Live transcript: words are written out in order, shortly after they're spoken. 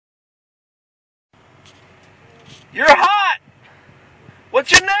You're hot!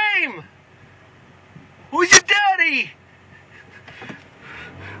 What's your name? Who's your daddy?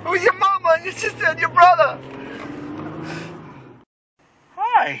 Who's your mama and your sister and your brother?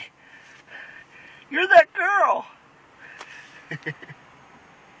 Hi. You're that girl.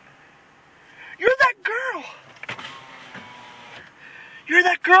 You're that girl. You're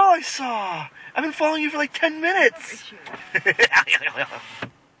that girl I saw. I've been following you for like 10 minutes.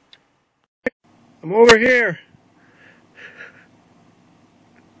 I'm over here.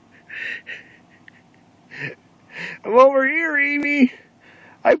 I'm over here, Amy.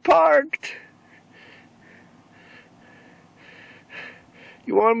 I parked.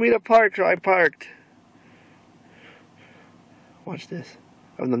 You wanted me to park, so I parked. Watch this.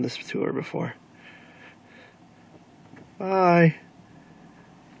 I've done this to her before. Bye.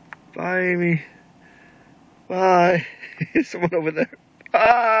 Bye, Amy. Bye. There's someone over there.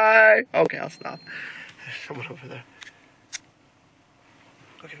 Bye. Okay, I'll stop. There's someone over there.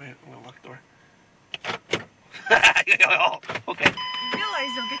 Okay, wait. I'm gonna lock the door. Okay. You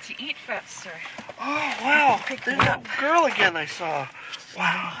realize they'll get you eat faster. Oh, wow. There's that girl again I saw.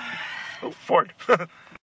 Wow. Oh, Ford.